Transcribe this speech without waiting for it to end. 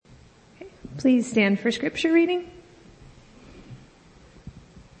Please stand for scripture reading.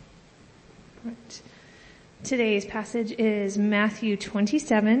 Right. Today's passage is Matthew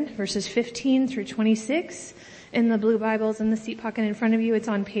 27, verses 15 through 26. In the blue Bibles in the seat pocket in front of you, it's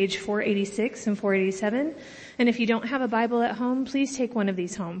on page 486 and 487. And if you don't have a Bible at home, please take one of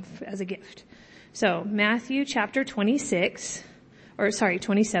these home as a gift. So, Matthew chapter 27,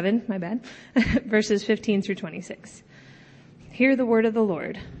 my bad, verses 15 through 26. Hear the word of the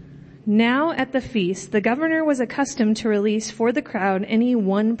Lord. Now at the feast, the governor was accustomed to release for the crowd any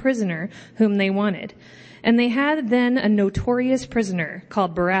one prisoner whom they wanted. And they had then a notorious prisoner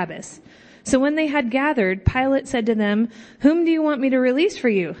called Barabbas. So when they had gathered, Pilate said to them, "Whom do you want me to release for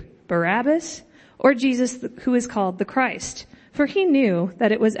you, Barabbas or Jesus who is called the Christ?" For he knew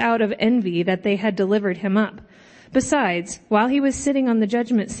that it was out of envy that they had delivered him up. Besides, while he was sitting on the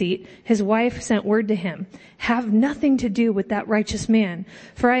judgment seat, his wife sent word to him, "Have nothing to do with that righteous man,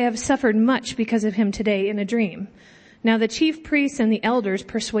 for I have suffered much because of him today in a dream." Now the chief priests and the elders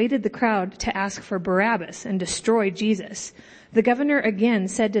persuaded the crowd to ask for Barabbas and destroy Jesus. The governor again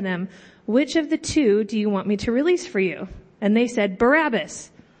said to them, "Which of the two do you want me to release for you?" And they said,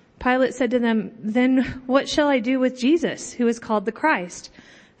 "Barabbas." Pilate said to them, "Then what shall I do with Jesus, who is called the Christ?"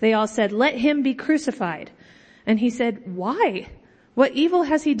 They all said, "Let him be crucified." And he said, "Why? What evil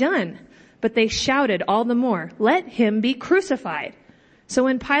has he done?" But they shouted all the more, "Let him be crucified." So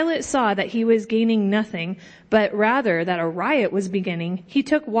when Pilate saw that he was gaining nothing, but rather that a riot was beginning, he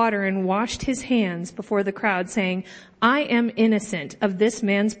took water and washed his hands before the crowd, saying, "I am innocent of this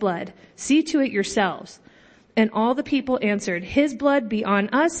man's blood. See to it yourselves." And all the people answered, "His blood be on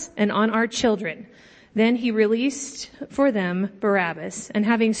us and on our children." Then he released for them Barabbas, and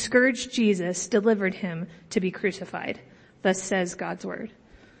having scourged Jesus, delivered him to be crucified. Thus says God's word.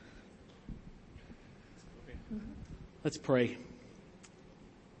 Let's pray.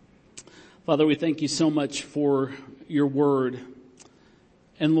 Father, we thank you so much for your word.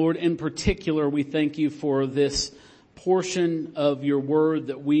 And Lord, in particular, we thank you for this portion of your word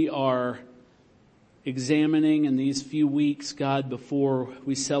that we are examining in these few weeks, God, before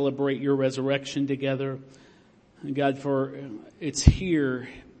we celebrate your resurrection together. And God, for it's here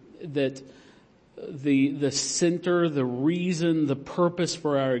that the center, the reason, the purpose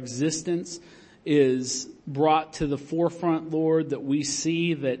for our existence is brought to the forefront, Lord, that we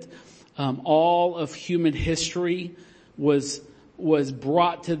see that all of human history was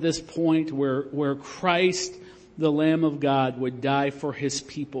brought to this point where Christ, the Lamb of God, would die for his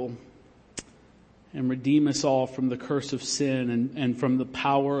people and redeem us all from the curse of sin and from the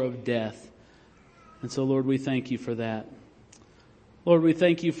power of death. And so, Lord, we thank you for that. Lord, we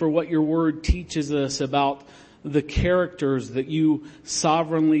thank you for what your word teaches us about the characters that you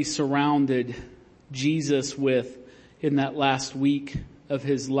sovereignly surrounded Jesus with in that last week of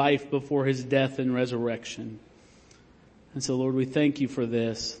his life before his death and resurrection. And so, Lord, we thank you for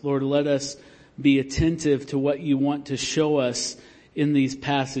this. Lord, let us be attentive to what you want to show us in these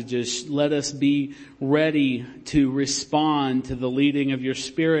passages. Let us be ready to respond to the leading of your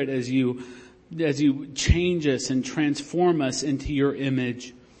Spirit as you change us and transform us into your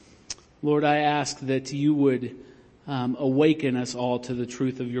image. Lord, I ask that you would awaken us all to the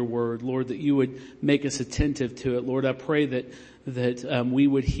truth of your word. Lord, that you would make us attentive to it. Lord, I pray that we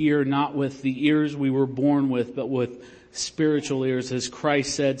would hear not with the ears we were born with, but with spiritual ears. As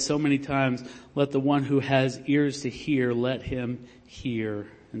Christ said so many times, let the one who has ears to hear, let him hear.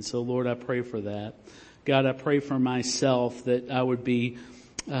 And so, Lord, I pray for that. God, I pray for myself that I would be,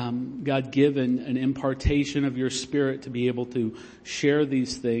 God, given an impartation of your Spirit to be able to share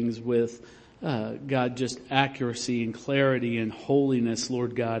these things with, God, just accuracy and clarity and holiness,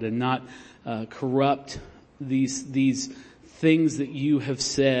 Lord God, and not corrupt these things that you have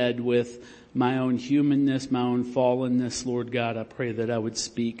said with my own humanness, my own fallenness. Lord God, I pray that I would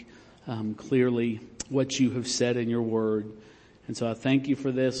speak clearly what you have said in your word. And so I thank you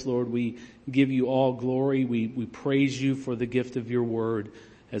for this, Lord. We give you all glory. We praise you for the gift of your word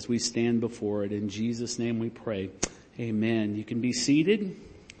as we stand before it. In Jesus' name we pray. Amen. You can be seated.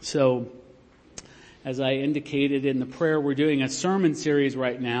 So, as I indicated in the prayer, we're doing a sermon series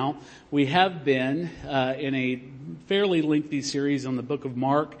right now. We have been in a fairly lengthy series on the book of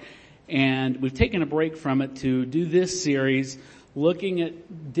Mark, and we've taken a break from it to do this series looking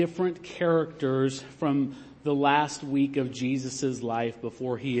at different characters from the last week of Jesus' life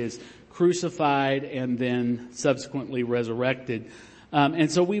before he is crucified and then subsequently resurrected.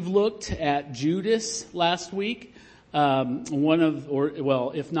 And so we've looked at Judas last week,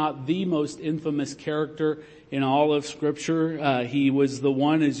 if not the most infamous character in all of Scripture. He was the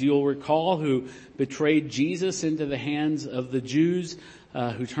one, as you'll recall, who betrayed Jesus into the hands of the Jews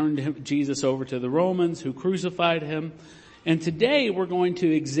who turned Jesus over to the Romans, who crucified him. And today we're going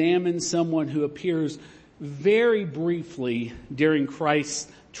to examine someone who appears very briefly during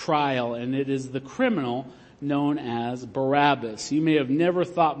Christ's trial, and it is the criminal known as Barabbas. You may have never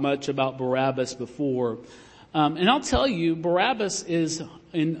thought much about Barabbas before. And I'll tell you, Barabbas is,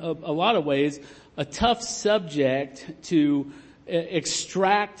 in a lot of ways, a tough subject to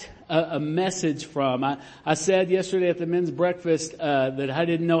extract a message from. I said yesterday at the men's breakfast that I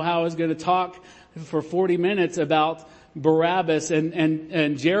didn't know how I was going to talk for 40 minutes about Barabbas,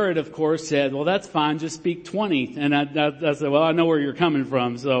 and Jared, of course, said, well, that's fine, just speak 20. And I said, well, I know where you're coming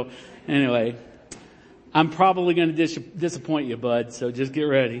from. So anyway, I'm probably going to disappoint you, bud, so just get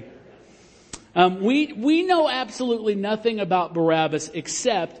ready. We know absolutely nothing about Barabbas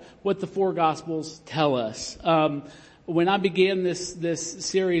except what the four Gospels tell us. When I began this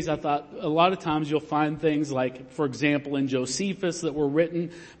series, I thought a lot of times you'll find things like, for example, in Josephus that were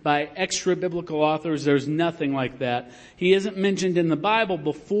written by extra-biblical authors. There's nothing like that. He isn't mentioned in the Bible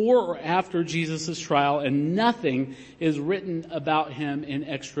before or after Jesus' trial, and nothing is written about him in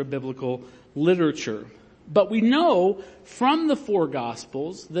extra-biblical literature. But we know from the four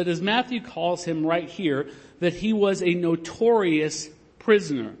Gospels that, as Matthew calls him right here, that he was a notorious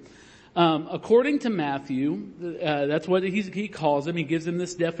prisoner. According to Matthew, that's what he calls him. He gives him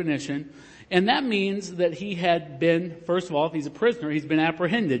this definition. And that means that he had been, first of all, if he's a prisoner, he's been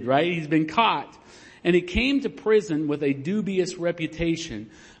apprehended, right? He's been caught. And he came to prison with a dubious reputation.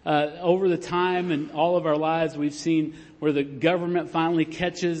 Over the time and all of our lives, we've seen where the government finally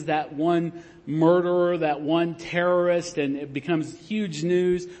catches that one murderer, that one terrorist, and it becomes huge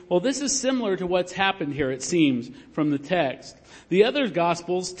news. Well, this is similar to what's happened here, it seems, from the text. The other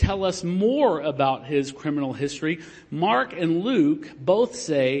Gospels tell us more about his criminal history. Mark and Luke both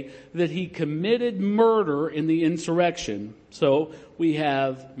say that he committed murder in the insurrection. So we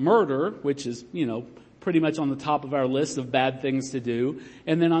have murder, which is, pretty much on the top of our list of bad things to do.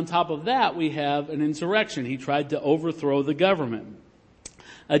 And then on top of that, we have an insurrection. He tried to overthrow the government.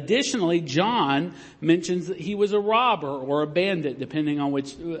 Additionally, John mentions that he was a robber or a bandit, depending on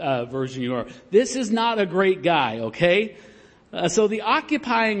which version you are. This is not a great guy, okay? So the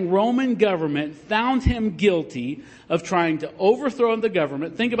occupying Roman government found him guilty of trying to overthrow the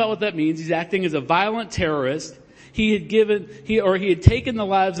government. Think about what that means. He's acting as a violent terrorist. He had taken the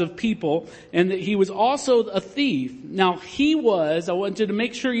lives of people, and that he was also a thief. Now I want you to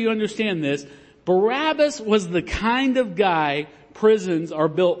make sure you understand this. Barabbas was the kind of guy prisons are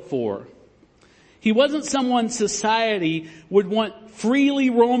built for. He wasn't someone society would want freely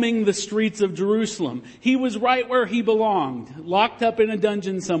roaming the streets of Jerusalem. He was right where he belonged, locked up in a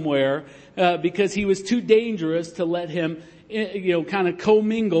dungeon somewhere, because he was too dangerous to let him, kind of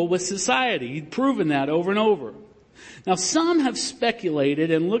commingle with society. He'd proven that over and over. Now, some have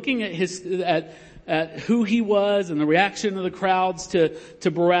speculated, and looking at who he was and the reaction of the crowds to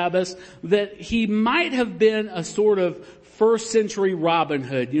Barabbas, that he might have been a sort of first century Robin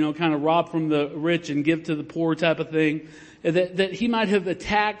Hood, kind of rob from the rich and give to the poor type of thing. That he might have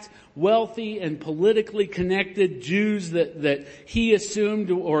attacked wealthy and politically connected Jews that he assumed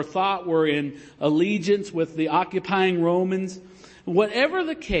or thought were in allegiance with the occupying Romans. Whatever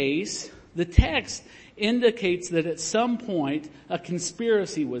the case, the text indicates that at some point a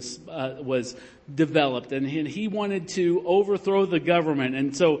conspiracy was developed, and he wanted to overthrow the government,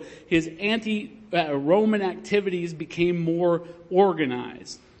 and so his anti-Roman activities became more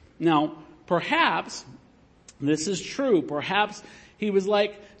organized. Now, perhaps this is true. Perhaps he was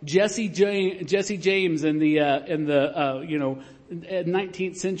like Jesse James in the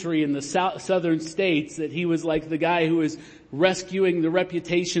 19th century in the southern states, that he was like the guy who was rescuing the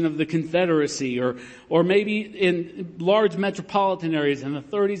reputation of the Confederacy, or maybe in large metropolitan areas in the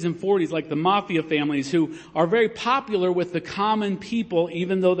 30s and 40s, like the mafia families who are very popular with the common people,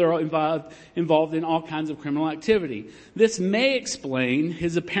 even though they're involved in all kinds of criminal activity. This may explain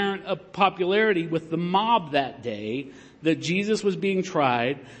his apparent popularity with the mob that day that Jesus was being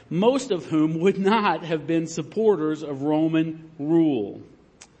tried, most of whom would not have been supporters of Roman rule.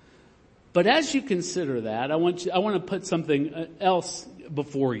 But as you consider that, I want to put something else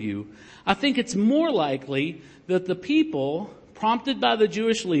before you. I think it's more likely that the people, prompted by the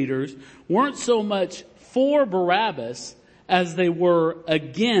Jewish leaders, weren't so much for Barabbas as they were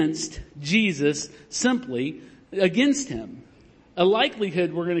against Jesus, simply against him. A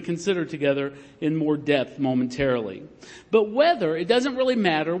likelihood we're going to consider together in more depth momentarily. But it doesn't really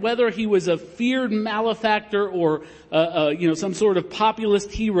matter whether he was a feared malefactor or some sort of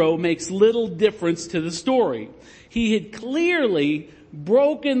populist hero, makes little difference to the story. He had clearly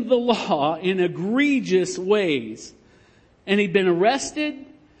broken the law in egregious ways. and he'd been arrested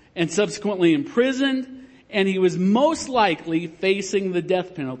and subsequently imprisoned, and he was most likely facing the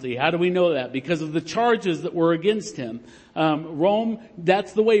death penalty. How do we know that? Because of the charges that were against him. Rome,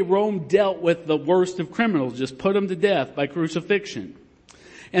 that's the way Rome dealt with the worst of criminals, just put them to death by crucifixion.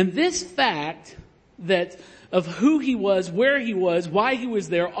 And this fact that of who he was, where he was, why he was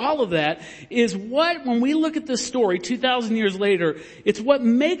there, all of that is what, when we look at this story 2,000 years later, it's what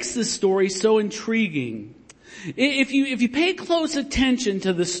makes this story so intriguing. If you pay close attention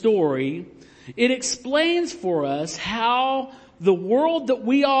to the story, it explains for us how the world that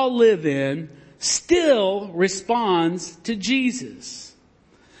we all live in still responds to Jesus.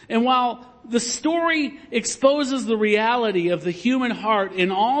 And while the story exposes the reality of the human heart in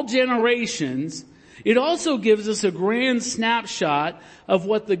all generations, it also gives us a grand snapshot of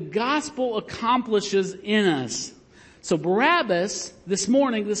what the gospel accomplishes in us. So Barabbas, this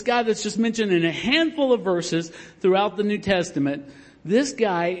morning, this guy that's just mentioned in a handful of verses throughout the New Testament, this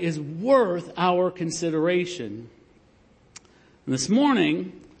guy is worth our consideration. And this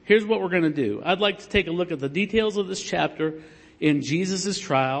morning, here's what we're going to do. I'd like to take a look at the details of this chapter in Jesus'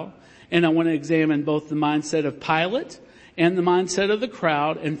 trial, and I want to examine both the mindset of Pilate and the mindset of the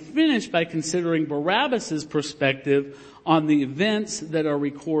crowd, and finish by considering Barabbas' perspective on the events that are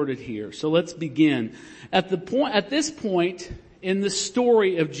recorded here. So let's begin. At this point in the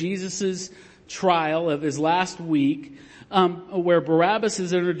story of Jesus' trial of his last week, where Barabbas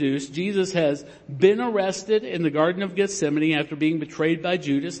is introduced, Jesus has been arrested in the Garden of Gethsemane after being betrayed by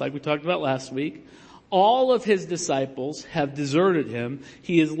Judas, like we talked about last week. All of his disciples have deserted him.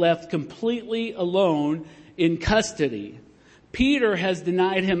 He is left completely alone in custody. Peter has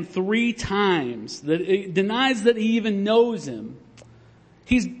denied him 3 times, denies that he even knows him.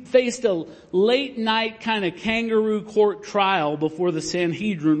 He's faced a late night kind of kangaroo court trial before the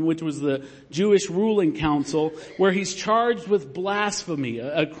Sanhedrin, which was the Jewish ruling council, where he's charged with blasphemy,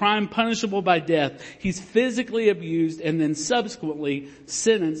 a crime punishable by death. He's physically abused and then subsequently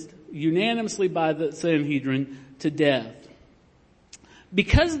sentenced unanimously by the Sanhedrin to death.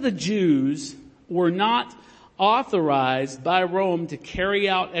 Because the Jews were not authorized by Rome to carry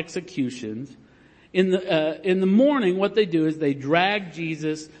out executions, in the morning, what they do is they drag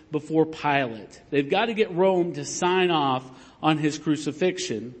Jesus before Pilate. They've got to get Rome to sign off on his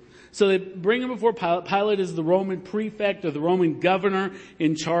crucifixion. So they bring him before Pilate. Pilate is the Roman prefect or the Roman governor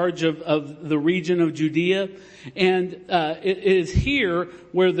in charge of the region of Judea. And it is here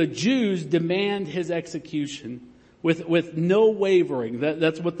where the Jews demand his execution with no wavering.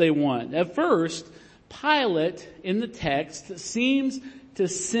 That's what they want. At first, Pilate in the text seems to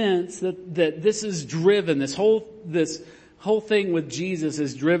sense that this is driven, this whole thing with Jesus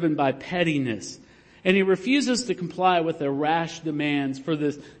is driven by pettiness. And he refuses to comply with their rash demands for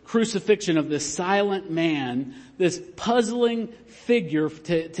this crucifixion of this silent man, this puzzling figure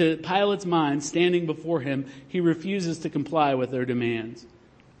to Pilate's mind standing before him. He refuses to comply with their demands.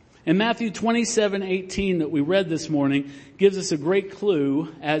 And Matthew 27:18 that we read this morning gives us a great clue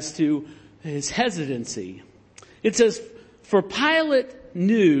as to his hesitancy. It says, "For Pilate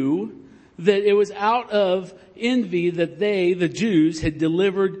knew that it was out of envy that they, the Jews, had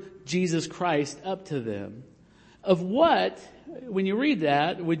delivered Jesus Christ up to them." Of what, when you read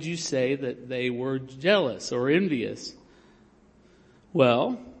that, would you say that they were jealous or envious?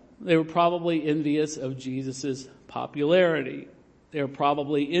 Well, they were probably envious of Jesus' popularity. They were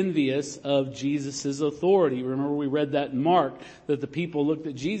probably envious of Jesus' authority. Remember we read that in Mark, that the people looked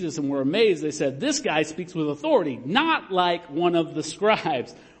at Jesus and were amazed. They said, "This guy speaks with authority, not like one of the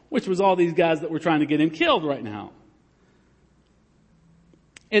scribes," which was all these guys that were trying to get him killed right now.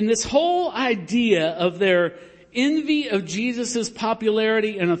 And this whole idea of their envy of Jesus'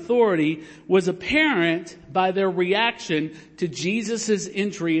 popularity and authority was apparent by their reaction to Jesus'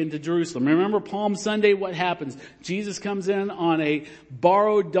 entry into Jerusalem. Remember Palm Sunday, what happens? Jesus comes in on a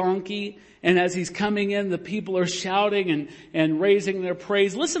borrowed donkey, and as he's coming in, the people are shouting and raising their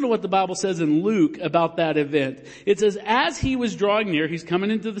praise. Listen to what the Bible says in Luke about that event. It says, "As he was drawing near," he's coming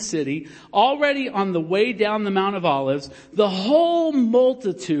into the city, "already on the way down the Mount of Olives, the whole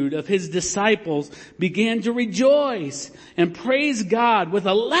multitude of his disciples began to rejoice and praise God with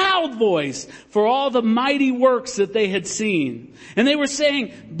a loud voice for all the mighty works that they had seen. And they were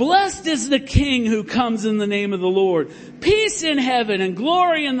saying, 'Blessed is the King who comes in the name of the Lord. Peace in heaven and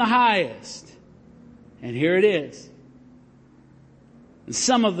glory in the highest.'" And here it is. And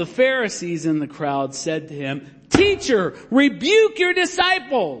some of the Pharisees in the crowd said to him, "Teacher, rebuke your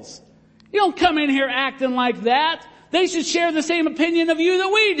disciples. You don't come in here acting like that. They should share the same opinion of you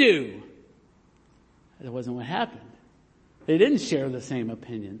that we do." That wasn't what happened. They didn't share the same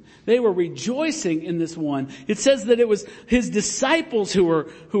opinion. They were rejoicing in this one. It says that it was his disciples who were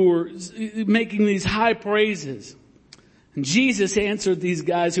making these high praises. And Jesus answered these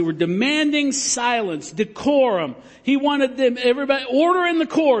guys who were demanding silence, decorum. He wanted them, everybody, order in the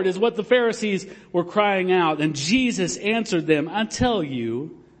court is what the Pharisees were crying out. And Jesus answered them, I tell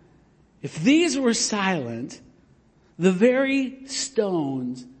you, if these were silent, the very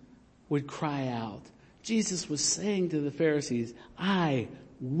stones would cry out. Jesus was saying to the Pharisees, I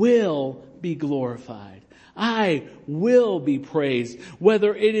will be glorified. I will be praised,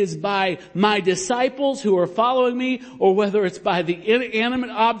 whether it is by my disciples who are following me or whether it's by the inanimate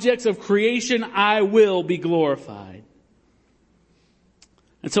objects of creation, I will be glorified.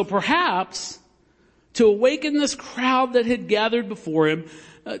 And so perhaps to awaken this crowd that had gathered before him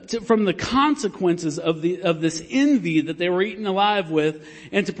from the consequences of this envy that they were eaten alive with,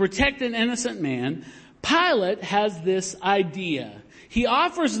 and to protect an innocent man, Pilate has this idea. He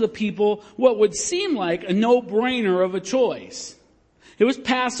offers the people what would seem like a no-brainer of a choice. It was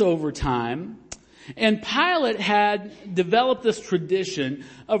Passover time, and Pilate had developed this tradition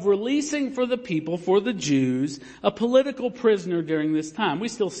of releasing for the people, for the Jews, a political prisoner during this time. We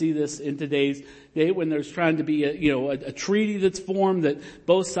still see this in today's day when there's trying to be a treaty that's formed that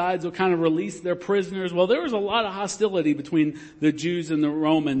both sides will kind of release their prisoners. Well, there was a lot of hostility between the Jews and the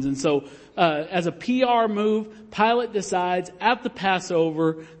Romans, and so as a PR move, Pilate decides at the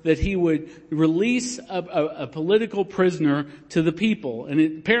Passover that he would release a political prisoner to the people.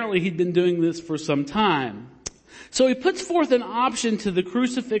 And apparently he'd been doing this for some time. So he puts forth an option to the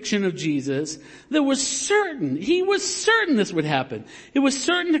crucifixion of Jesus that was certain. He was certain this would happen. It was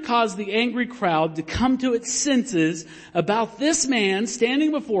certain to cause the angry crowd to come to its senses about this man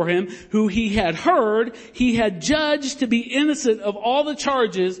standing before him who he had heard, he had judged to be innocent of all the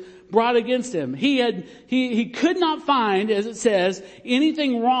charges brought against him. He could not find, as it says,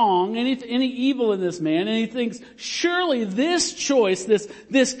 anything wrong, any evil in this man, and he thinks, surely this choice,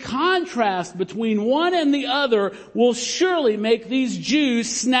 this contrast between one and the other will surely make these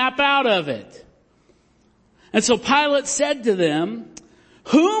Jews snap out of it. And so Pilate said to them,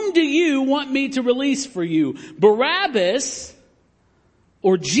 whom do you want me to release for you? Barabbas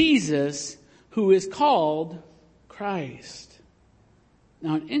or Jesus, who is called Christ?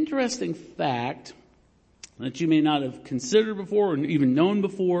 Now, an interesting fact that you may not have considered before or even known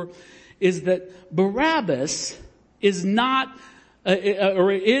before is that Barabbas is not,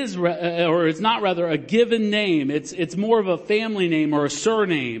 or it's not rather a given name. It's more of a family name or a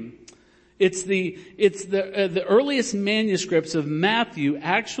surname. It's the earliest manuscripts of Matthew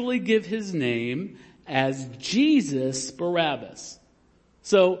actually give his name as Jesus Barabbas.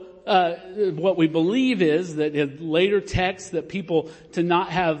 So, what we believe is that in later texts that people to not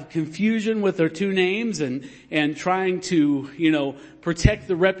have confusion with their two names and trying to, protect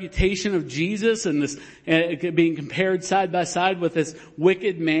the reputation of Jesus and this, being compared side by side with this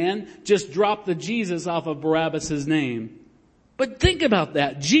wicked man, just drop the Jesus off of Barabbas' name. But think about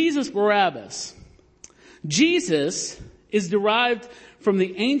that. Jesus Barabbas. Jesus is derived from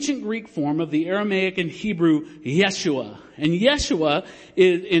the ancient Greek form of the Aramaic and Hebrew Yeshua. And Yeshua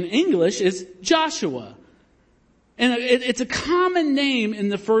in English is Joshua. And it's a common name in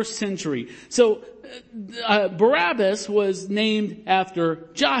the first century. So Barabbas was named after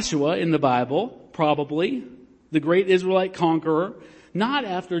Joshua in the Bible, probably, the great Israelite conqueror, not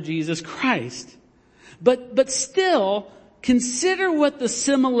after Jesus Christ. But still, consider what the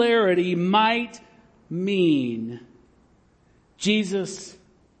similarity might mean. Jesus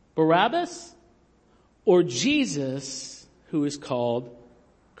Barabbas or Jesus who is called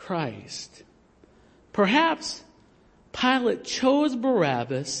Christ? Perhaps Pilate chose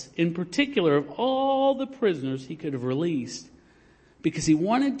Barabbas in particular of all the prisoners he could have released because he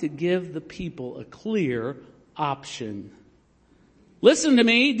wanted to give the people a clear option. Listen to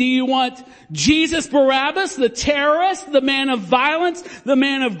me. Do you want Jesus Barabbas, the terrorist, the man of violence, the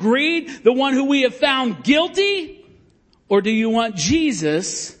man of greed, the one who we have found guilty? Or do you want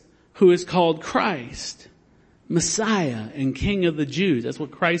Jesus, who is called Christ, Messiah and King of the Jews? That's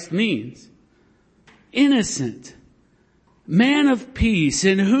what Christ means. Innocent, man of peace,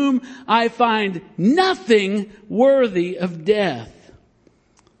 in whom I find nothing worthy of death.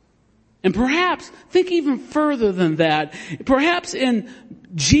 And perhaps, think even further than that, perhaps in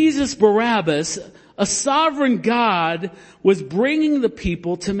Jesus Barabbas, a sovereign God was bringing the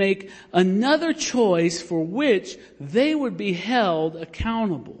people to make another choice for which they would be held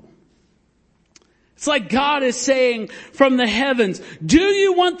accountable. It's like God is saying from the heavens, do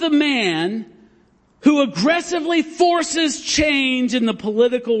you want the man who aggressively forces change in the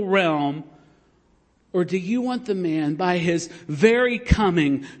political realm? Or do you want the man by his very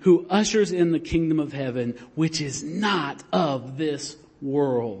coming who ushers in the kingdom of heaven, which is not of this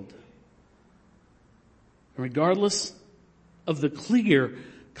world? And regardless of the clear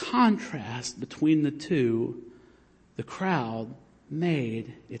contrast between the two, the crowd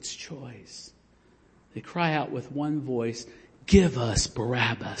made its choice. They cry out with one voice, "Give us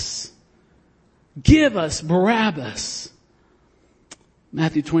Barabbas! Give us Barabbas!"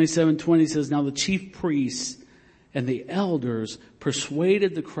 Matthew 27:20 says, "Now the chief priests and the elders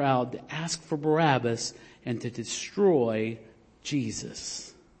persuaded the crowd to ask for Barabbas and to destroy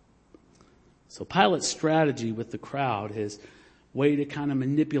Jesus." So Pilate's strategy with the crowd, his way to kind of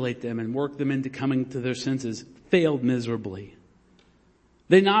manipulate them and work them into coming to their senses, failed miserably.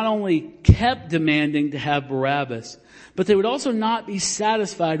 They not only kept demanding to have Barabbas, but they would also not be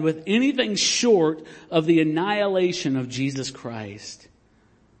satisfied with anything short of the annihilation of Jesus Christ.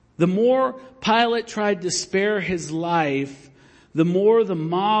 The more Pilate tried to spare his life, the more the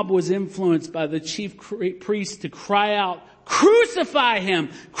mob was influenced by the chief priests to cry out, "Crucify him!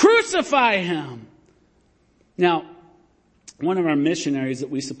 Crucify him!" Now, one of our missionaries that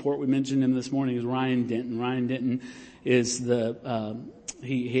we support, we mentioned him this morning, is Ryan Denton. Ryan Denton is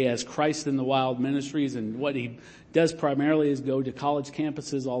he has Christ in the Wild Ministries, and what he does primarily is go to college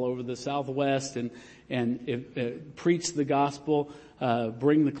campuses all over the Southwest and preach the gospel,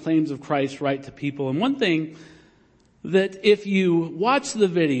 bring the claims of Christ right to people. And one thing that if you watch the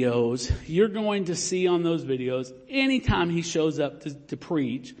videos, you're going to see on those videos, anytime he shows up to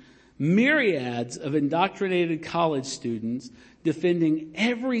preach, myriads of indoctrinated college students defending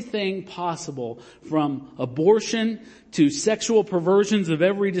everything possible, from abortion to sexual perversions of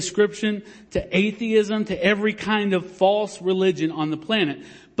every description to atheism to every kind of false religion on the planet.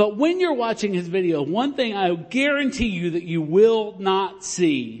 But when you're watching his video, one thing I guarantee you that you will not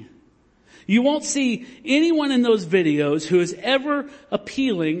see. You won't see anyone in those videos who is ever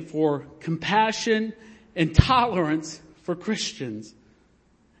appealing for compassion and tolerance for Christians.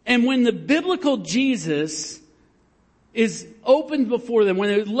 And when the biblical Jesus is opened before them, when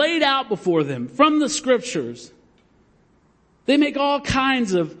it's laid out before them from the scriptures, they make all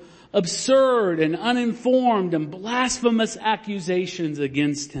kinds of absurd and uninformed and blasphemous accusations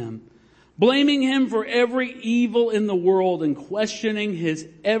against him, blaming him for every evil in the world and questioning his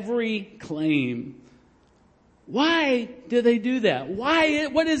every claim. Why do they do that?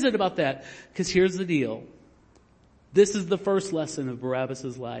 What is it about that? Because here's the deal. This is the first lesson of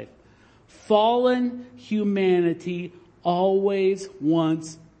Barabbas' life. Fallen humanity always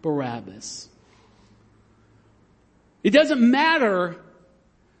wants Barabbas. It doesn't matter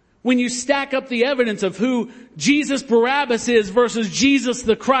when you stack up the evidence of who Jesus Barabbas is versus Jesus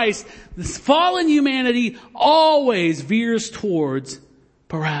the Christ. This fallen humanity always veers towards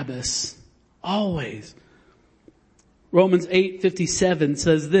Barabbas. Always. Romans 8:57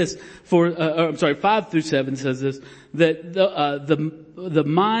 says this, 5 through 7 says this, that the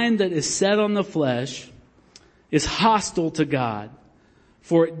mind that is set on the flesh is hostile to God,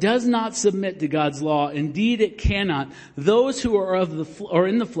 for it does not submit to God's law. Indeed, it cannot. Those who are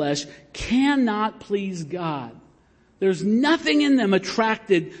in the flesh cannot please God. There's nothing in them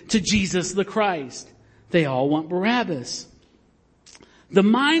attracted to Jesus the Christ. They all want Barabbas. The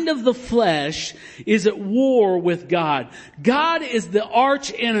mind of the flesh is at war with God. God is the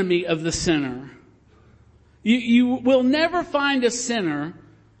arch enemy of the sinner. You will never find a sinner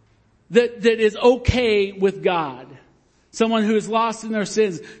that is okay with God. Someone who is lost in their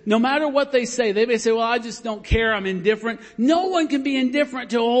sins. No matter what they may say, well, I just don't care, I'm indifferent. No one can be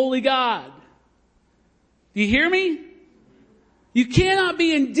indifferent to a holy God. Do you hear me? You cannot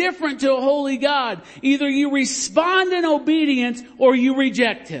be indifferent to a holy God. Either you respond in obedience or you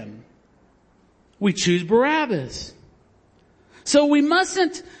reject him. We choose Barabbas. So we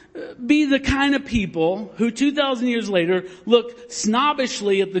mustn't be the kind of people who 2,000 years later look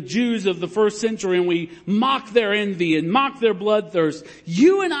snobbishly at the Jews of the first century and we mock their envy and mock their bloodthirst.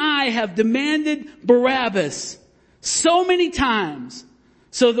 You and I have demanded Barabbas so many times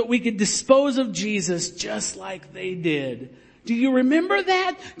so that we could dispose of Jesus just like they did. Do you remember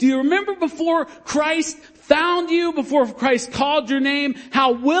that? Do you remember before Christ found you, before Christ called your name,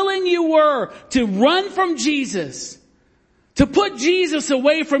 how willing you were to run from Jesus, to put Jesus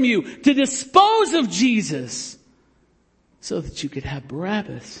away from you, to dispose of Jesus so that you could have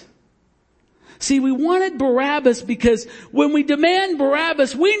Barabbas? See, we wanted Barabbas because when we demand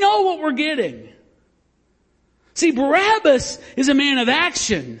Barabbas, we know what we're getting. See, Barabbas is a man of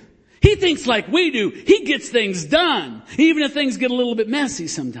action. He thinks like we do. He gets things done, even if things get a little bit messy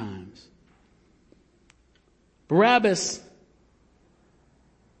sometimes. Barabbas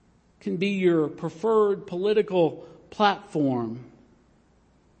can be your preferred political platform.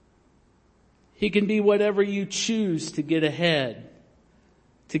 He can be whatever you choose to get ahead,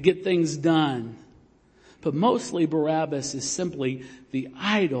 to get things done. But mostly Barabbas is simply the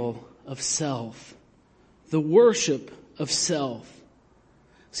idol of self, the worship of self.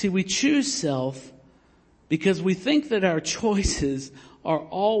 See, we choose self because we think that our choices are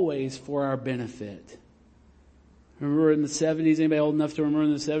always for our benefit. Remember in the 70s, anybody old enough to remember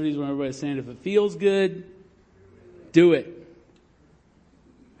in the 70s when everybody was saying, if it feels good, do it.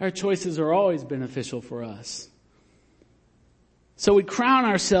 Our choices are always beneficial for us. So we crown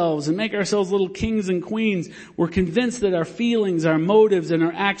ourselves and make ourselves little kings and queens. We're convinced that our feelings, our motives, and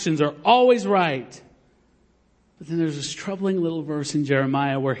our actions are always right. But then there's this troubling little verse in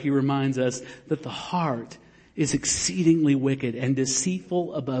Jeremiah where he reminds us that the heart is exceedingly wicked and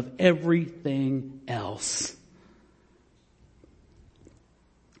deceitful above everything else.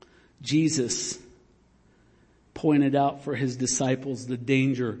 Jesus pointed out for his disciples the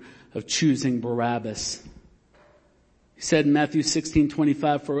danger of choosing Barabbas. He said in Matthew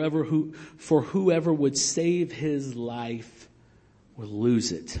 16:25, for whoever would save his life will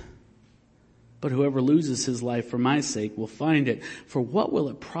lose it. But whoever loses his life for my sake will find it. For what will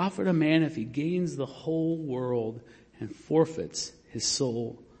it profit a man if he gains the whole world and forfeits his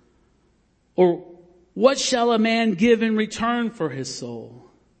soul? Or what shall a man give in return for his soul?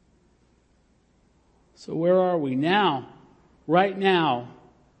 So where are we now? Right now,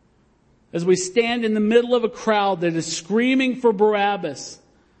 as we stand in the middle of a crowd that is screaming for Barabbas,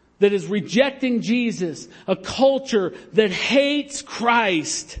 that is rejecting Jesus, a culture that hates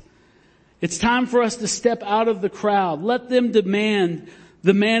Christ. It's time for us to step out of the crowd. Let them demand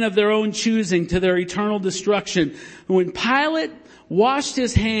the man of their own choosing to their eternal destruction. When Pilate washed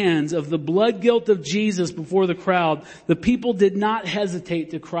his hands of the blood guilt of Jesus before the crowd, the people did not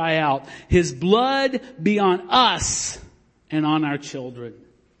hesitate to cry out, his blood be on us and on our children.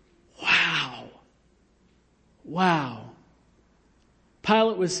 Wow. Wow.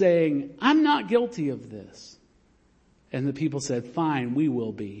 Pilate was saying, I'm not guilty of this. And the people said, fine, we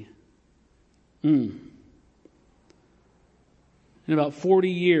will be. In about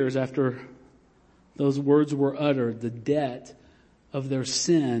 40 years after those words were uttered, the debt of their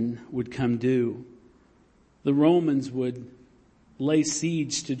sin would come due. The Romans would lay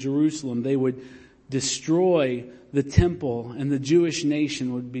siege to Jerusalem. They would destroy the temple, and the Jewish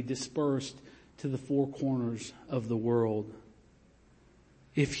nation would be dispersed to the four corners of the world.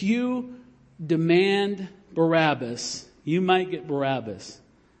 If you demand Barabbas, you might get Barabbas.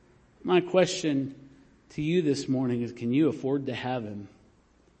 My question to you this morning is, can you afford to have him?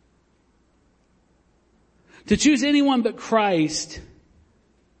 To choose anyone but Christ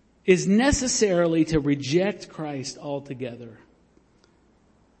is necessarily to reject Christ altogether.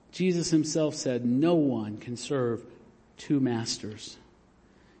 Jesus himself said, no one can serve two masters.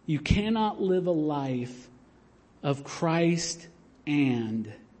 You cannot live a life of Christ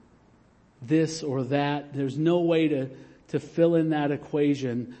and this or that. There's no way to fill in that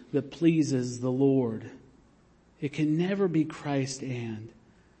equation that pleases the Lord. It can never be Christ and.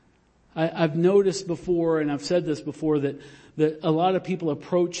 I've noticed before, and I've said this before, that a lot of people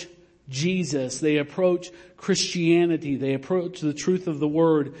approach Jesus, they approach Christianity, they approach the truth of the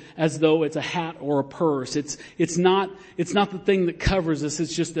word as though it's a hat or a purse. It's not the thing that covers us,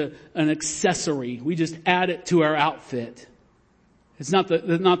 it's just an accessory. We just add it to our outfit. It's not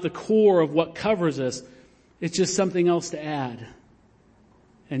the core of what covers us. It's just something else to add.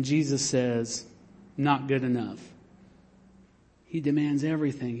 And Jesus says, not good enough. He demands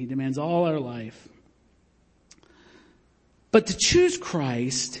everything. He demands all our life. But to choose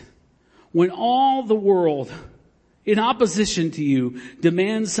Christ when all the world in opposition to you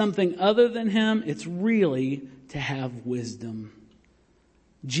demands something other than him, it's really to have wisdom.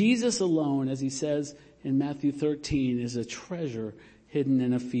 Jesus alone, as he says in Matthew 13, is a treasure hidden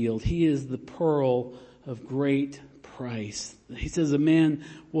in a field. He is the pearl of great price. He says a man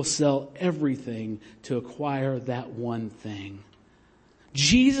will sell everything to acquire that one thing.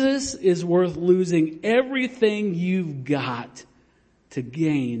 Jesus is worth losing everything you've got to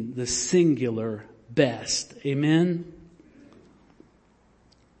gain the singular best. Amen?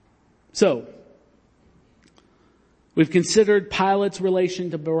 So, we've considered Pilate's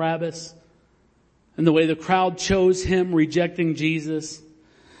relation to Barabbas and the way the crowd chose him, rejecting Jesus.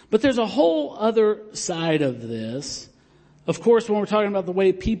 But there's a whole other side of this. Of course, when we're talking about the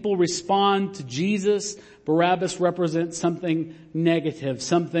way people respond to Jesus, Barabbas represents something negative,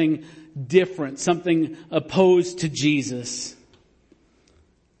 something different, something opposed to Jesus.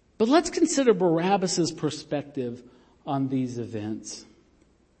 But let's consider Barabbas' perspective on these events.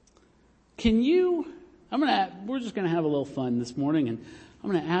 we're just going to have a little fun this morning, and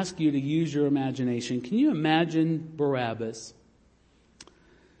I'm going to ask you to use your imagination. Can you imagine Barabbas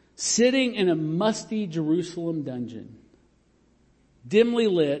sitting in a musty Jerusalem dungeon, dimly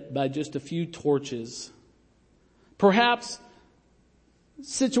lit by just a few torches? Perhaps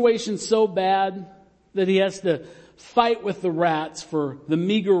situation so bad that he has to fight with the rats for the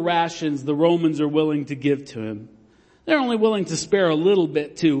meager rations the Romans are willing to give to him. They're only willing to spare a little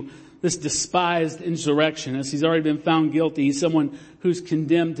bit to this despised insurrectionist. He's already been found guilty. He's someone who's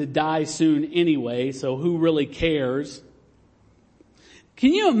condemned to die soon anyway, so who really cares?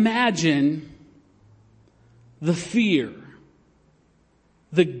 Can you imagine the fear,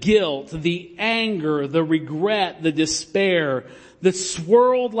 the guilt, the anger, the regret, the despair that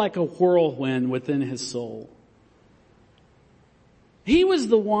swirled like a whirlwind within his soul? He was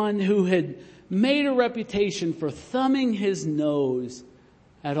the one who had made a reputation for thumbing his nose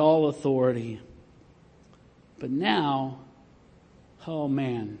at all authority. But now, oh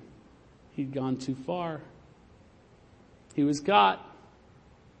man, he'd gone too far. He was caught.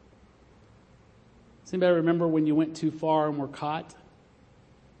 Does anybody remember when you went too far and were caught?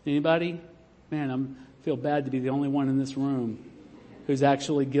 Anybody? Man, I feel bad to be the only one in this room who's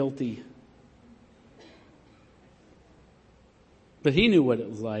actually guilty. But he knew what it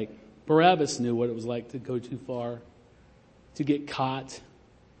was like. Barabbas knew what it was like to go too far, to get caught,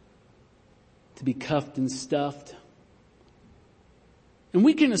 to be cuffed and stuffed. And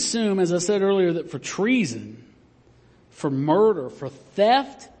we can assume, as I said earlier, that for treason, for murder, for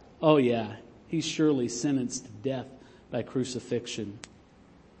theft, oh yeah, he's surely sentenced to death by crucifixion.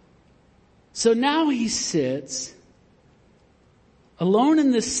 So now he sits alone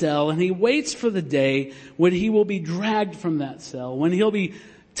in this cell, and he waits for the day when he will be dragged from that cell, when he'll be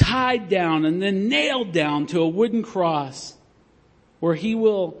tied down and then nailed down to a wooden cross, where he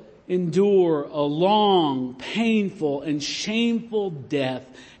will endure a long, painful, and shameful death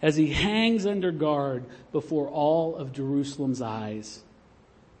as he hangs under guard before all of Jerusalem's eyes.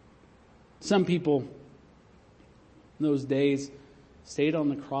 Some people in those days stayed on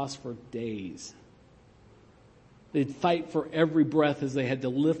the cross for days. They'd fight for every breath as they had to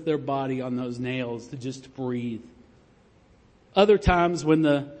lift their body on those nails to just breathe. Other times when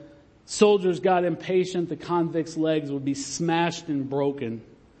the soldiers got impatient, the convicts' legs would be smashed and broken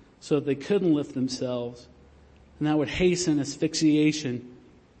so that they couldn't lift themselves. And that would hasten asphyxiation.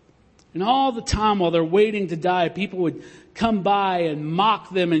 And all the time while they're waiting to die, people would come by and mock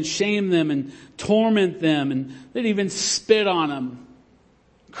them and shame them and torment them. And they'd even spit on them,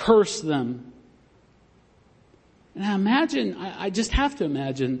 curse them. And I just have to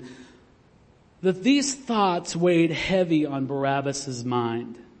imagine that these thoughts weighed heavy on Barabbas'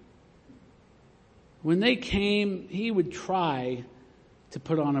 mind. When they came, he would try to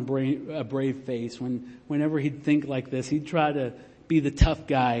put on a brave face. Whenever he'd think like this, he'd try to be the tough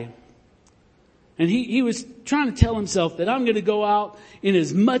guy. And he was trying to tell himself that I'm going to go out in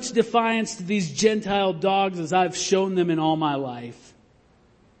as much defiance to these Gentile dogs as I've shown them in all my life.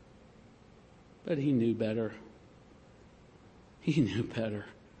 But he knew better. He knew better.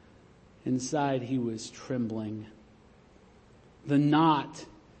 Inside he was trembling. The knot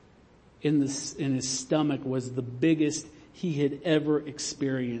in his stomach was the biggest he had ever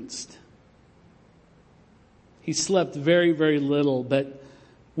experienced. He slept very, very little, but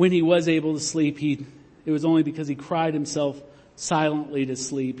when he was able to sleep, it was only because he cried himself silently to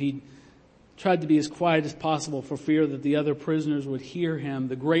sleep. He tried to be as quiet as possible for fear that the other prisoners would hear him,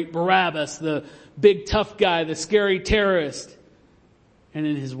 the great Barabbas, the big tough guy, the scary terrorist. And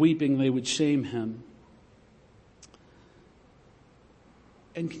in his weeping, they would shame him.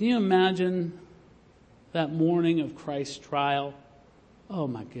 And can you imagine that morning of Christ's trial? Oh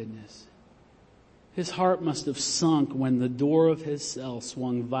my goodness. His heart must have sunk when the door of his cell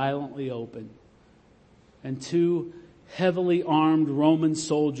swung violently open and two heavily armed Roman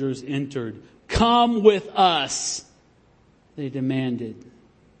soldiers entered. "Come with us," they demanded.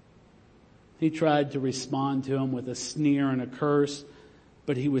 He tried to respond to him with a sneer and a curse,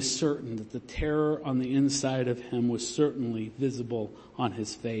 but he was certain that the terror on the inside of him was certainly visible on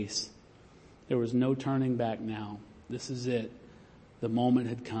his face. There was no turning back now. This is it. The moment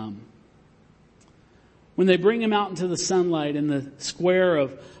had come. When they bring him out into the sunlight in the square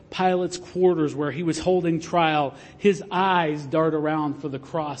of Pilate's quarters where he was holding trial, his eyes dart around for the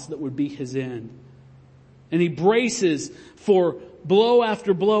cross that would be his end. And he braces for blow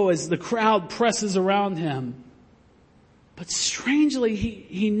after blow as the crowd presses around him. But strangely,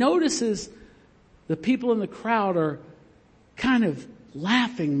 he notices the people in the crowd are kind of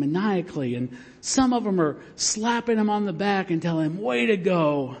laughing maniacally, and some of them are slapping him on the back and telling him, "Way to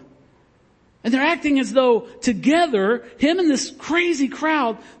go." And they're acting as though together, him and this crazy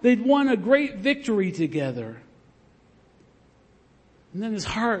crowd, they'd won a great victory together. And then his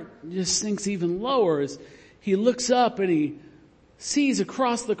heart just sinks even lower as he looks up and he sees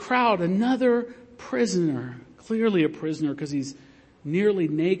across the crowd another prisoner. Clearly a prisoner because he's nearly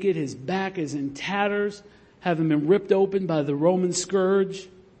naked. His back is in tatters, having been ripped open by the Roman scourge.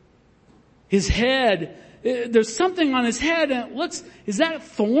 His head, there's something on his head and it looks, is that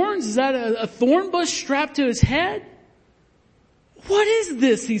thorns? Is that a thorn bush strapped to his head? What is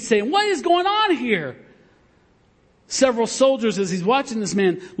this? He's saying. What is going on here? Several soldiers, as he's watching this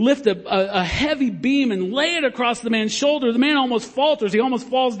man lift a heavy beam and lay it across the man's shoulder, the man almost falters. He almost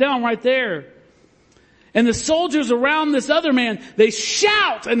falls down right there. And the soldiers around this other man, they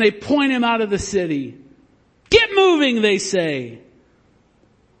shout and they point him out of the city. Get moving, they say.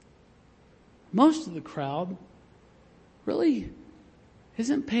 Most of the crowd really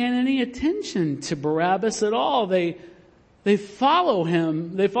isn't paying any attention to Barabbas at all. They follow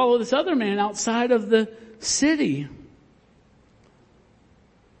him. They follow this other man outside of the city.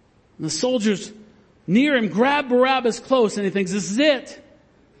 And the soldiers near him grab Barabbas close and he thinks, this is it.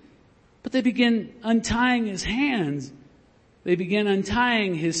 But they begin untying his hands. They begin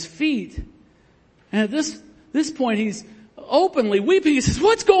untying his feet. And at this point he's openly weeping. He says,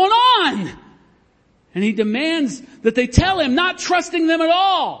 what's going on? And he demands that they tell him, not trusting them at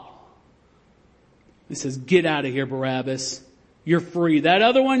all. He says, get out of here, Barabbas. You're free. That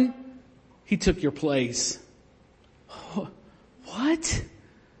other one, he took your place. What?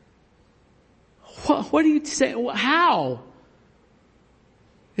 What do you say? How?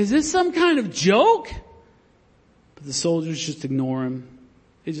 Is this some kind of joke? But the soldiers just ignore him.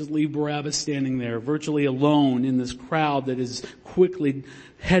 They just leave Barabbas standing there, virtually alone in this crowd that is quickly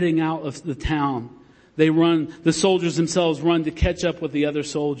heading out of the town. The soldiers themselves run to catch up with the other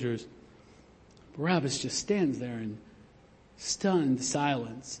soldiers. Barabbas just stands there in stunned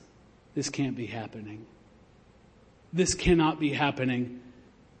silence. This can't be happening. This cannot be happening.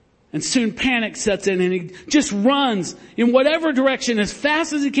 And soon panic sets in and he just runs in whatever direction as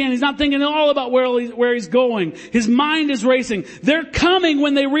fast as he can. He's not thinking at all about where he's going. His mind is racing. They're coming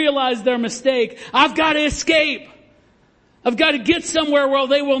when they realize their mistake. I've got to escape. I've got to get somewhere where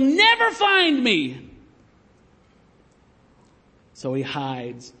they will never find me. So he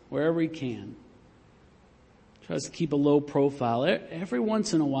hides wherever he can. Tries to keep a low profile. Every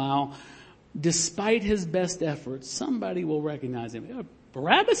once in a while, despite his best efforts, somebody will recognize him.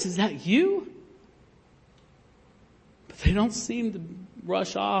 Barabbas, is that you? But they don't seem to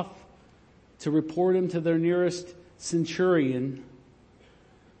rush off to report him to their nearest centurion.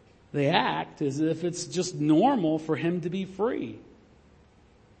 They act as if it's just normal for him to be free.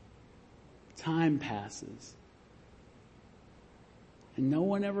 Time passes. And no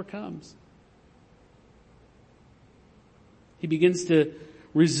one ever comes. He begins to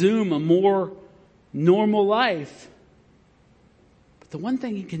resume a more normal life. But the one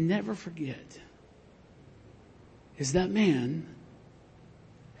thing he can never forget is that man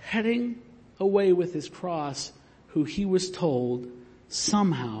heading away with his cross who he was told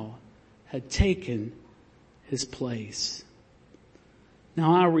somehow had taken his place.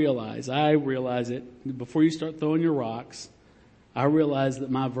 Now I realize it, before you start throwing your rocks, I realize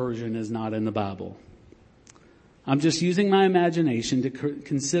that my version is not in the Bible. I'm just using my imagination to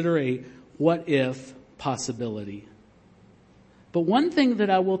consider a what if possibility. But one thing that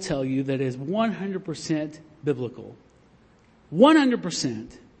I will tell you that is 100% biblical,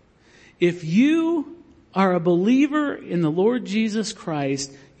 100%, if you are a believer in the Lord Jesus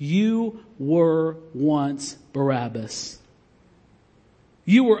Christ, you were once Barabbas.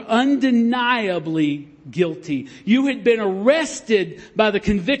 You were undeniably guilty. You had been arrested by the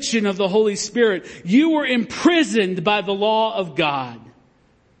conviction of the Holy Spirit. You were imprisoned by the law of God.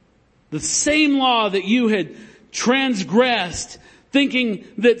 The same law that you had transgressed, thinking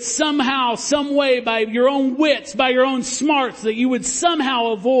that somehow, some way, by your own wits, by your own smarts, that you would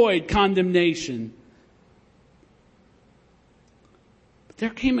somehow avoid condemnation. But there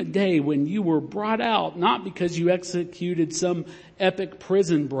came a day when you were brought out, not because you executed some epic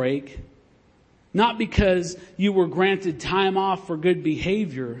prison break, not because you were granted time off for good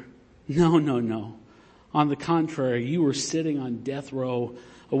behavior. No. On the contrary, you were sitting on death row,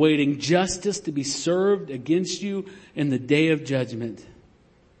 awaiting justice to be served against you in the day of judgment.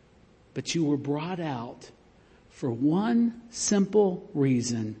 But you were brought out for one simple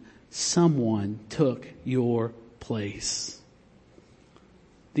reason. Someone took your place.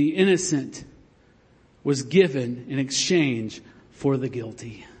 The innocent was given in exchange for the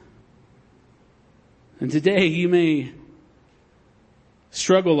guilty. And today you may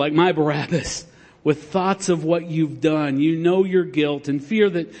struggle like my Barabbas with thoughts of what you've done. You know your guilt and fear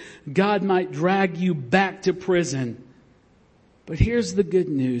that God might drag you back to prison. But here's the good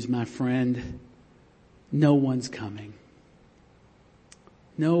news, my friend. No one's coming.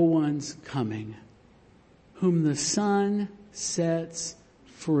 No one's coming. Whom the Son sets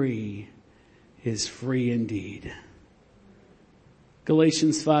free is free indeed.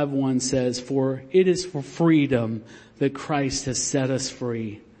 Galatians 5:1 says, "For it is for freedom that Christ has set us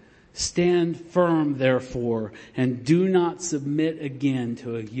free. Stand firm, therefore, and do not submit again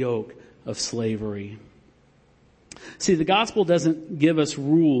to a yoke of slavery." See, the gospel doesn't give us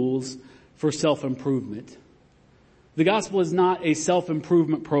rules for self-improvement. The gospel is not a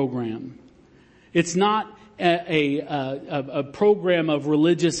self-improvement program. It's not a program of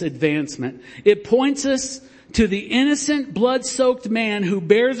religious advancement. It points us to the innocent, blood-soaked man who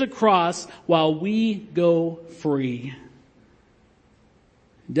bears a cross while we go free.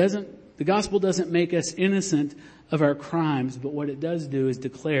 The gospel doesn't make us innocent of our crimes, but what it does do is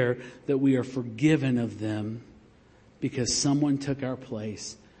declare that we are forgiven of them because someone took our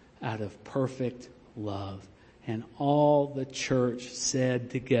place out of perfect love. And all the church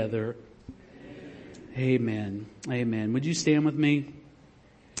said together, Amen. Amen. Would you stand with me?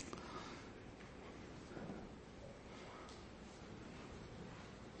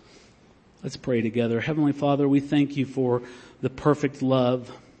 Let's pray together. Heavenly Father, we thank you for the perfect love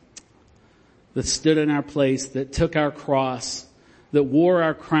that stood in our place, that took our cross, that wore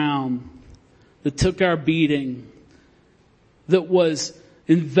our crown, that took our beating, that was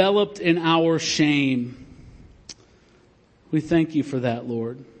enveloped in our shame. We thank you for that,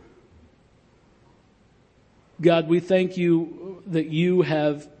 Lord. God, we thank you that you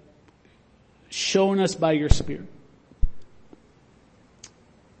have shown us by your Spirit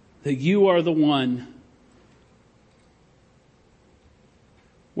that you are the one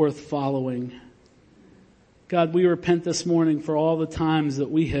worth following. God, we repent this morning for all the times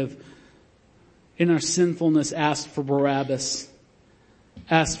that we have, in our sinfulness, asked for Barabbas,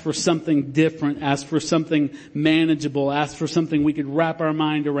 asked for something different, asked for something manageable, asked for something we could wrap our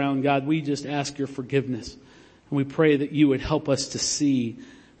mind around. God, we just ask your forgiveness. And we pray that you would help us to see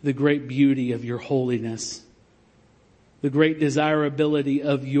the great beauty of your holiness, the great desirability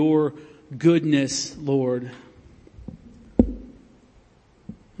of your goodness, Lord.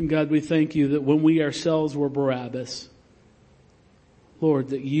 And God, we thank you that when we ourselves were Barabbas, Lord,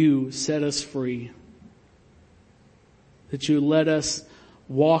 that you set us free, that you let us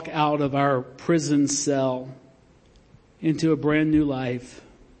walk out of our prison cell into a brand new life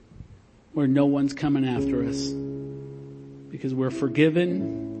where no one's coming after us because we're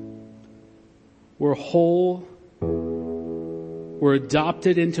forgiven, we're whole, we're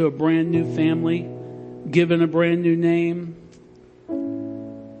adopted into a brand new family, given a brand new name,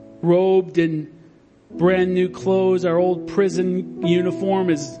 robed in brand new clothes. Our old prison uniform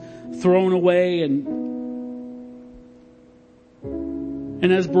is thrown away, and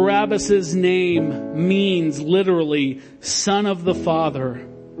as Barabbas' name means literally son of the Father,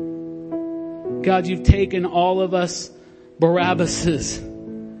 God, you've taken all of us Barabbases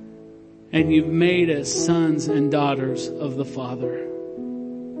and you've made us sons and daughters of the Father.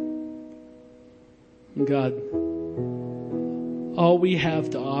 God, all we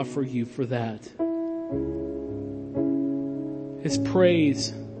have to offer you for that is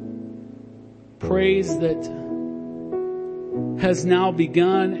praise. Praise that has now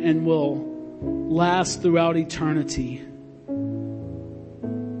begun and will last throughout eternity.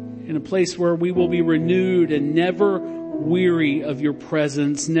 In a place where we will be renewed and never weary of your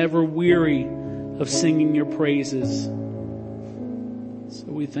presence, never weary of singing your praises. So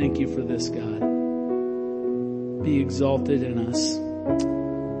we thank you for this, God. Be exalted in us.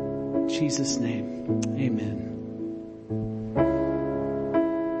 In Jesus' name, amen.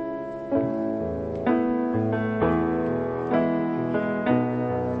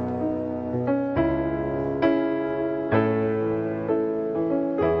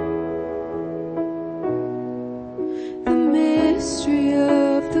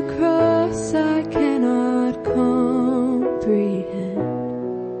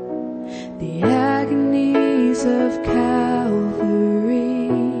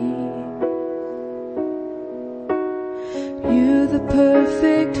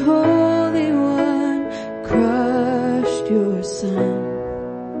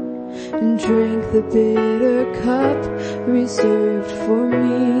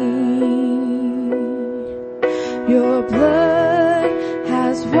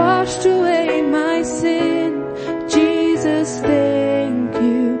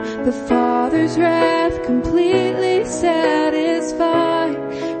 The Father's wrath completely satisfied.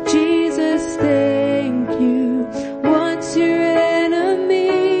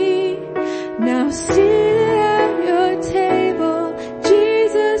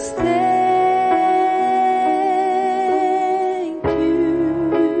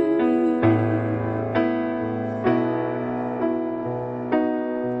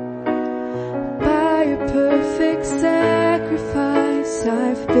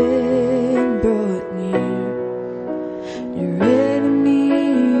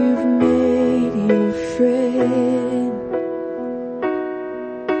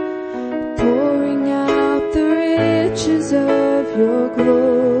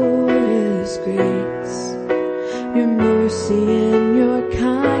 glorious grace, your mercy and your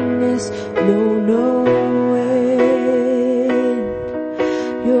kindness know no end.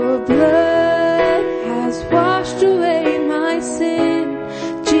 Your blood has washed away my sin.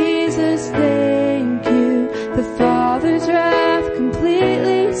 Jesus, thank you. The Father's wrath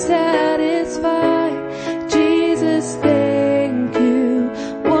completely satisfied. Jesus, thank you.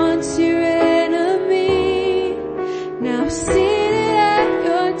 Once your enemy, now seated at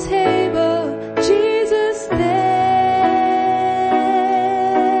your table. Jesus, thank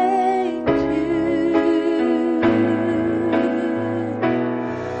you.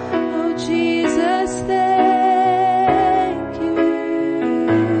 Oh, Jesus, thank you.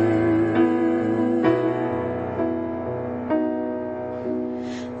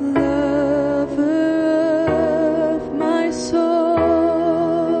 Lover of my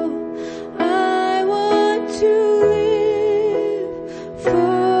soul, I want to live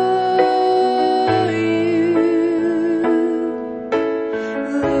for you.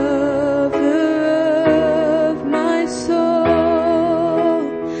 Lover of my soul,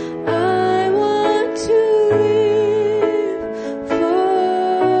 I want to live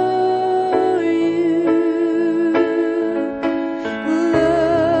for you.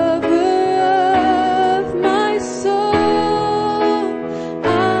 Lover of my soul,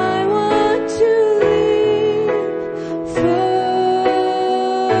 I want to live for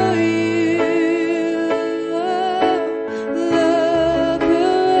you. Lover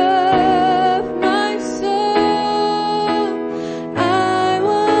of my soul, I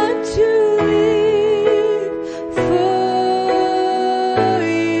want to live for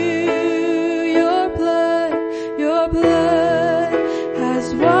you. Your blood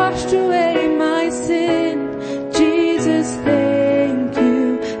has washed away my sin. Jesus, thank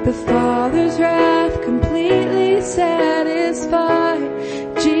you. The Father's wrath completely satisfied.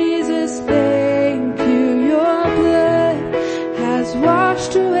 Jesus, thank you. Your blood has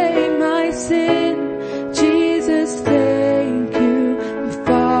washed away my sin. Jesus, thank you. The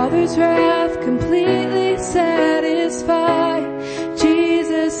Father's wrath completely satisfied.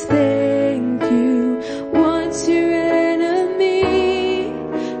 Jesus, thank you. Once your enemy,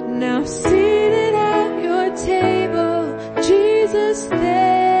 now seated at your table. Jesus, thank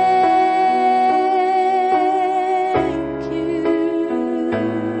you.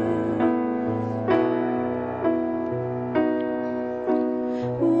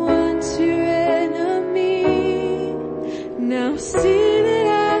 Once your enemy, now seated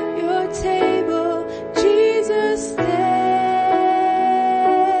at your table. Jesus, thank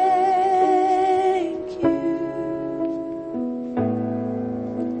you.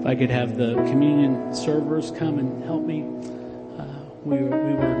 If I could have the communion servers come and help me. We're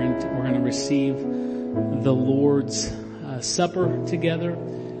going to receive the Lord's Supper together.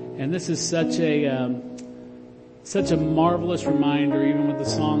 And this is such a marvelous reminder, even with the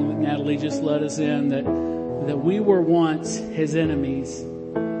song that Natalie just led us in, that we were once his enemies,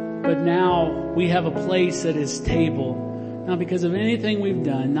 but now we have a place at his table, not because of anything we've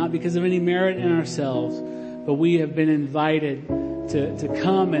done, not because of any merit in ourselves, but we have been invited to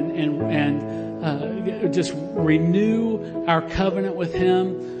come and just renew our covenant with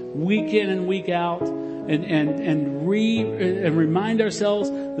him week in and week out, and remind ourselves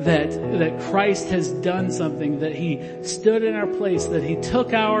that Christ has done something, that he stood in our place, that he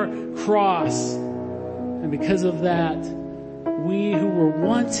took our cross, and because of that, we who were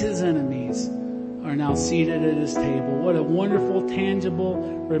once his enemies are now seated at his table. What a wonderful, tangible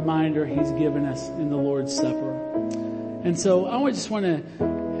reminder he's given us in the Lord's Supper. And so I just want to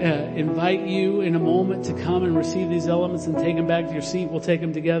invite you in a moment to come and receive these elements and take them back to your seat. We'll take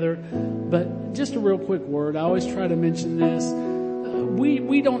them together. But just a real quick word. I always try to mention this.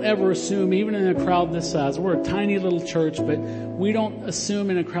 We don't ever assume, even in a crowd this size, we're a tiny little church, but we don't assume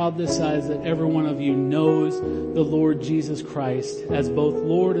in a crowd this size that every one of you knows the Lord Jesus Christ as both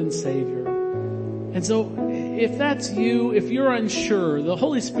Lord and Savior. And so if that's you, if you're unsure, the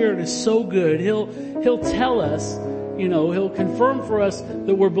Holy Spirit is so good. He'll tell us, he'll confirm for us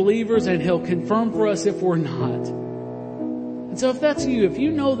that we're believers, and he'll confirm for us if we're not. And so if that's you, if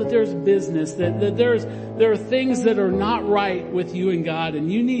you know that there's business, that there are things that are not right with you and God,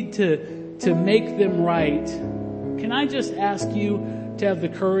 and you need to make them right, can I just ask you to have the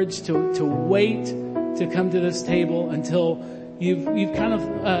courage to wait to come to this table until you've kind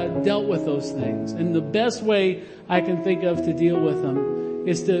of dealt with those things? And the best way I can think of to deal with them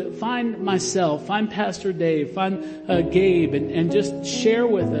is to find myself, find Pastor Dave, find Gabe, and just share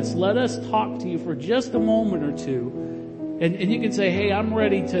with us. Let us talk to you for just a moment or two. And you can say, hey, I'm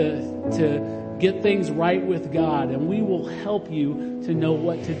ready to get things right with God, and we will help you to know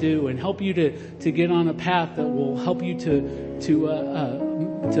what to do and help you to get on a path that will help you to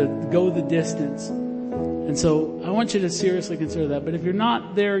go the distance. And so I want you to seriously consider that. But if you're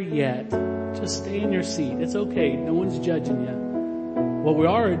not there yet, just stay in your seat. It's okay. No one's judging you. What we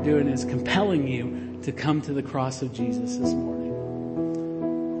are doing is compelling you to come to the cross of Jesus this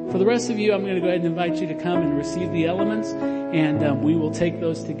morning. For the rest of you, I'm going to go ahead and invite you to come and receive the elements, and we will take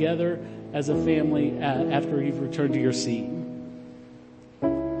those together as a family after you've returned to your seat.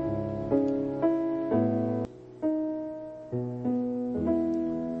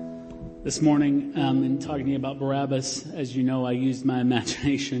 This morning, in talking to you about Barabbas, as you know, I used my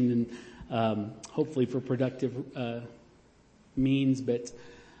imagination and hopefully for productive means, but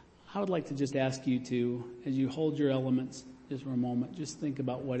I would like to just ask you to, as you hold your elements just for a moment, just think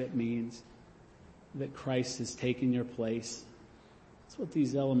about what it means that Christ has taken your place. That's what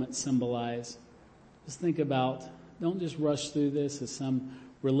these elements symbolize. Just think about, don't just rush through this as some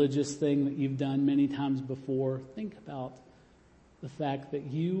religious thing that you've done many times before. Think about the fact that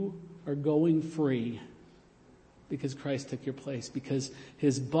you are going free because Christ took your place, because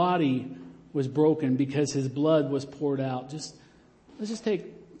his body was broken, because his blood was poured out. Let's just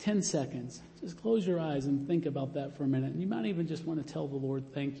take 10 seconds. Just close your eyes and think about that for a minute. And you might even just want to tell the Lord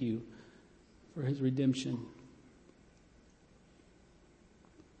thank you for his redemption.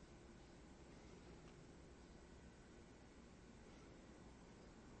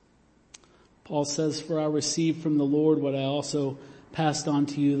 Paul says, "For I received from the Lord what I also passed on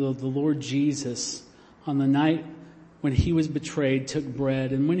to you, the Lord Jesus, on the night when he was betrayed, took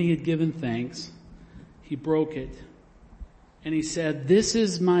bread, and when he had given thanks, he broke it. And he said, 'This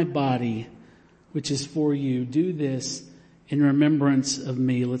is my body, which is for you. Do this in remembrance of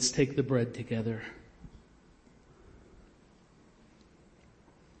me.'" Let's take the bread together.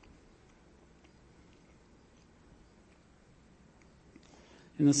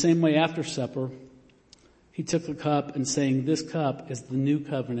 In the same way, after supper, he took the cup and saying, "This cup is the new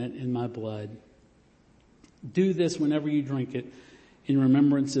covenant in my blood. Do this whenever you drink it in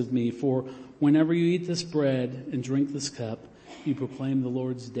remembrance of me. For whenever you eat this bread and drink this cup, you proclaim the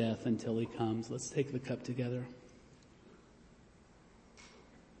Lord's death until he comes." Let's take the cup together.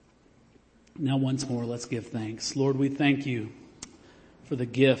 Now once more, let's give thanks. Lord, we thank you for the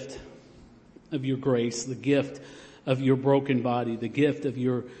gift of your grace, the gift of your broken body, the gift of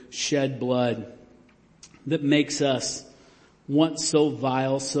your shed blood that makes us once so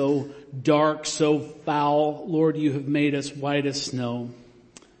vile, so dark, so foul. Lord, you have made us white as snow.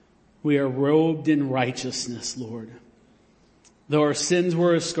 We are robed in righteousness, Lord. Though our sins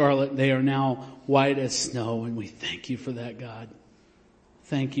were as scarlet, they are now white as snow, and we thank you for that, God.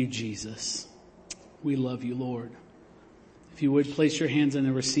 Thank you, Jesus. We love you, Lord. If you would place your hands in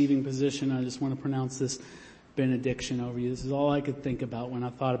a receiving position, I just want to pronounce this benediction over you. This is all I could think about when I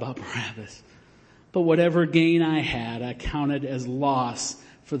thought about Barabbas. "But whatever gain I had, I counted as loss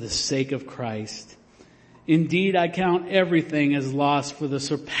for the sake of Christ. Indeed, I count everything as loss for the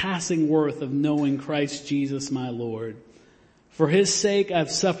surpassing worth of knowing Christ Jesus my Lord. For his sake I've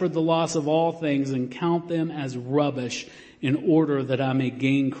suffered the loss of all things and count them as rubbish in order that I may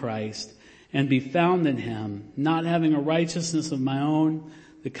gain Christ and be found in him, not having a righteousness of my own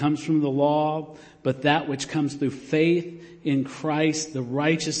that comes from the law, but that which comes through faith in Christ, the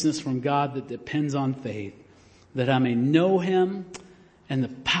righteousness from God that depends on faith, that I may know him and the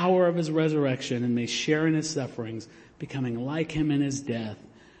power of his resurrection and may share in his sufferings, becoming like him in his death,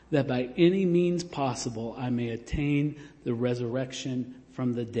 that by any means possible I may attain the resurrection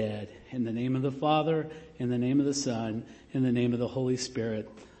from the dead. In the name of the Father, in the name of the Son, in the name of the Holy Spirit.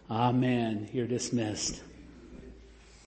 Amen. You're dismissed.